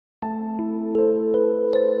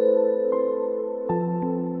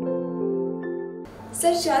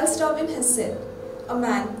Sir Charles Darwin has said, "A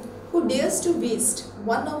man who dares to waste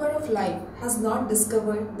 1 hour of life has not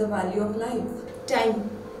discovered the value of life." Time.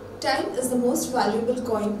 Time is the most valuable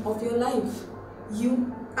coin of your life. You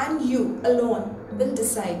and you alone will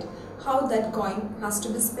decide how that coin has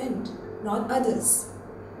to be spent, not others.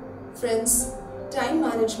 Friends, time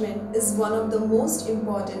management is one of the most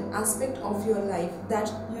important aspects of your life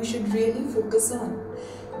that you should really focus on.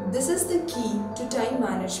 This is the key to time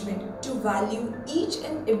management, to value each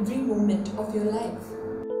and every moment of your life.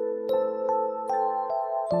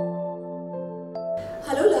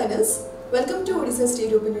 Hello learners, welcome to Odisha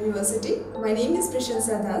State Open University. My name is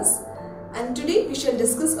Prashansa Das and today we shall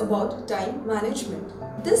discuss about time management.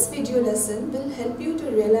 This video lesson will help you to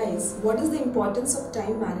realize what is the importance of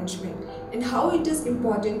time management and how it is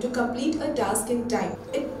important to complete a task in time.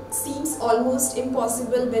 It seems almost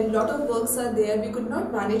impossible when lot of works are there, we could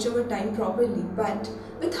not manage our time properly, but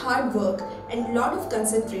with hard work and lot of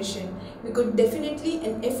concentration, we could definitely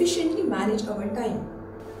and efficiently manage our time.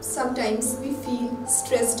 Sometimes we feel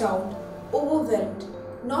stressed out, overwhelmed,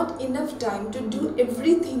 not enough time to do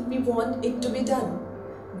everything we want it to be done.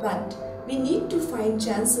 But we need to find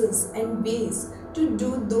chances and ways to do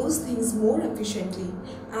those things more efficiently,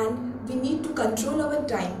 and we need to control our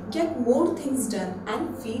time, get more things done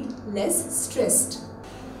and feel less stressed.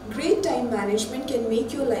 Great time management can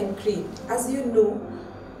make your life great as you know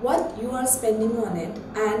what you are spending on it,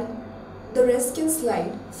 and the rest can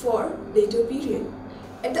slide for later period.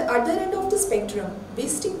 At the other end of the spectrum,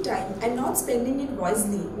 wasting time and not spending it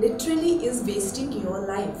wisely literally is wasting your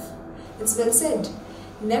life. It's well said,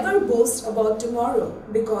 never boast about tomorrow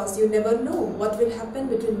because you never know what will happen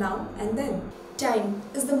between now and then. Time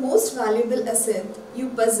is the most valuable asset you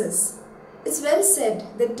possess. It's well said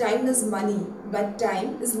that time is money, but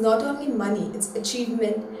time is not only money, it's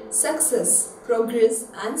achievement, success, progress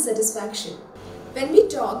and satisfaction. When we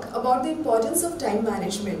talk about the importance of time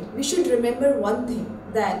management, we should remember one thing,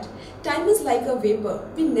 that time is like a vapor.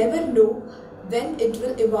 We never know when it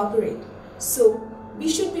will evaporate. So we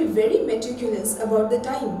should be very meticulous about the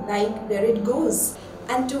time, like where it goes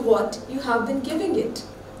and to what you have been giving it.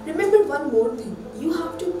 Remember one more thing, you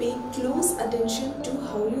have to pay close attention to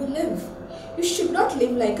how you live. You should not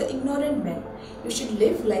live like an ignorant man. You should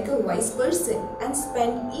live like a wise person and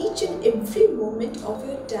spend each and every moment of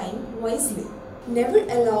your time wisely. Never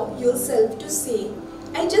allow yourself to say,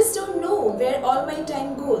 "I just don't know where all my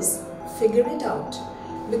time goes." Figure it out.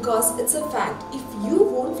 Because it's a fact, if you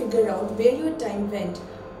won't figure out where your time went,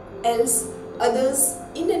 else others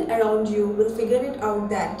in and around you will figure it out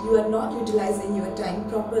that you are not utilizing your time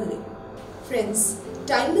properly. Friends,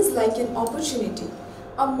 time is like an opportunity,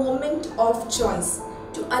 a moment of choice.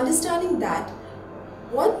 To understanding that,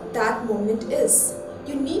 what that moment is,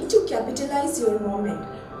 you need to capitalize your moment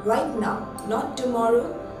right now, not tomorrow,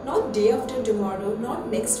 not day after tomorrow, not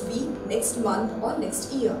next week, next month or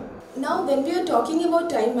next year. Now when we are talking about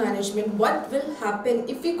time management, what will happen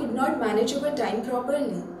if we could not manage our time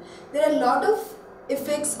properly? There are a lot of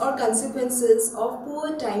effects or consequences of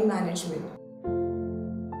poor time management.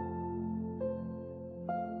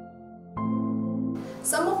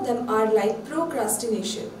 Some of them are like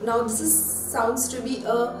procrastination. Now this sounds to be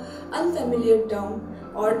a unfamiliar term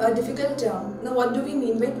or a difficult term. Now what do we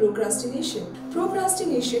mean by procrastination?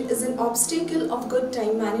 Procrastination is an obstacle of good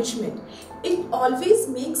time management. It always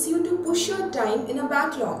makes you to push your time in a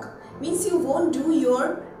backlog. Means you won't do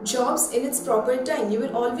your jobs in its proper time. You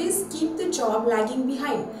will always keep the job lagging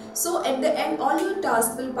behind. So at the end all your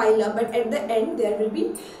tasks will pile up, but at the end there will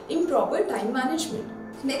be improper time management.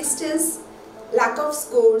 Next is lack of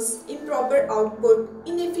scores, improper output,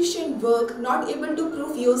 inefficient work, not able to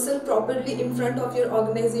prove yourself properly in front of your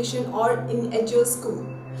organization or at your school.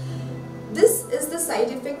 This is the side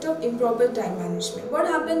effect of improper time management. What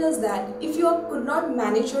happens is that if you could not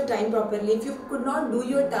manage your time properly, if you could not do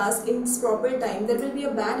your task in its proper time, there will be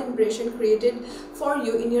a bad impression created for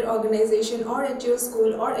you in your organization or at your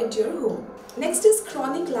school or at your home. Next is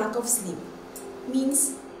chronic lack of sleep.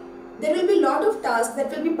 Means there will be a lot of tasks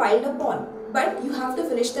that will be piled upon, but you have to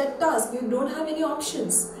finish that task. You don't have any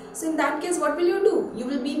options. So in that case, what will you do? You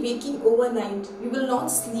will be waking overnight. You will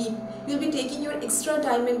not sleep. You will be taking your extra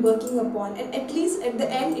time and working upon, and at least at the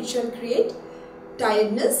end it shall create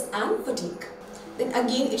tiredness and fatigue. Then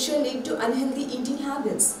again it shall lead to unhealthy eating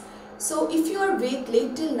habits. So if you are awake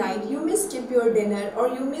late till night, you may skip your dinner or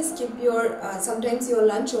you may skip your sometimes your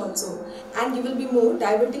lunch also, and you will be more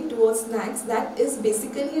diverting towards snacks. That is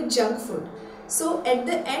basically a junk food. So at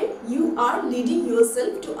the end you are leading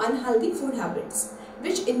yourself to unhealthy food habits,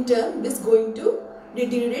 which in turn is going to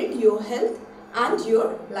deteriorate your health and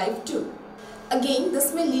your life too. Again,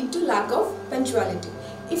 this may lead to lack of punctuality.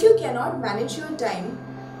 If you cannot manage your time,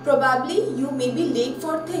 probably you may be late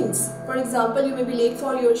for things. For example, you may be late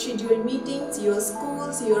for your scheduled meetings, your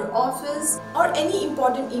schools, your office, or any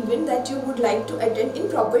important event that you would like to attend in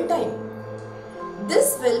proper time.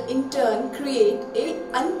 This will in turn create an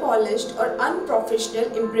unpolished or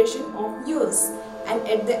unprofessional impression of yours, and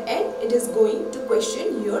at the end it is going to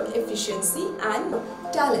question your efficiency and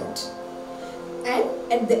talent. And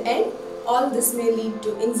at the end, all this may lead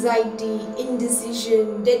to anxiety,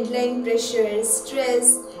 indecision, deadline pressure,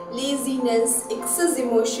 stress, laziness, excess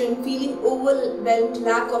emotion, feeling overwhelmed,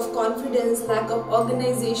 lack of confidence, lack of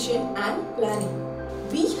organization and planning.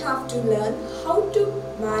 We have to learn how to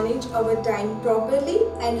manage our time properly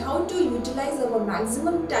and how to utilize our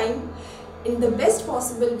maximum time in the best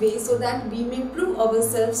possible way so that we may prove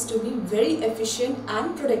ourselves to be very efficient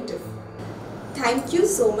and productive. Thank you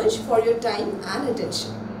so much for your time and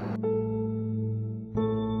attention.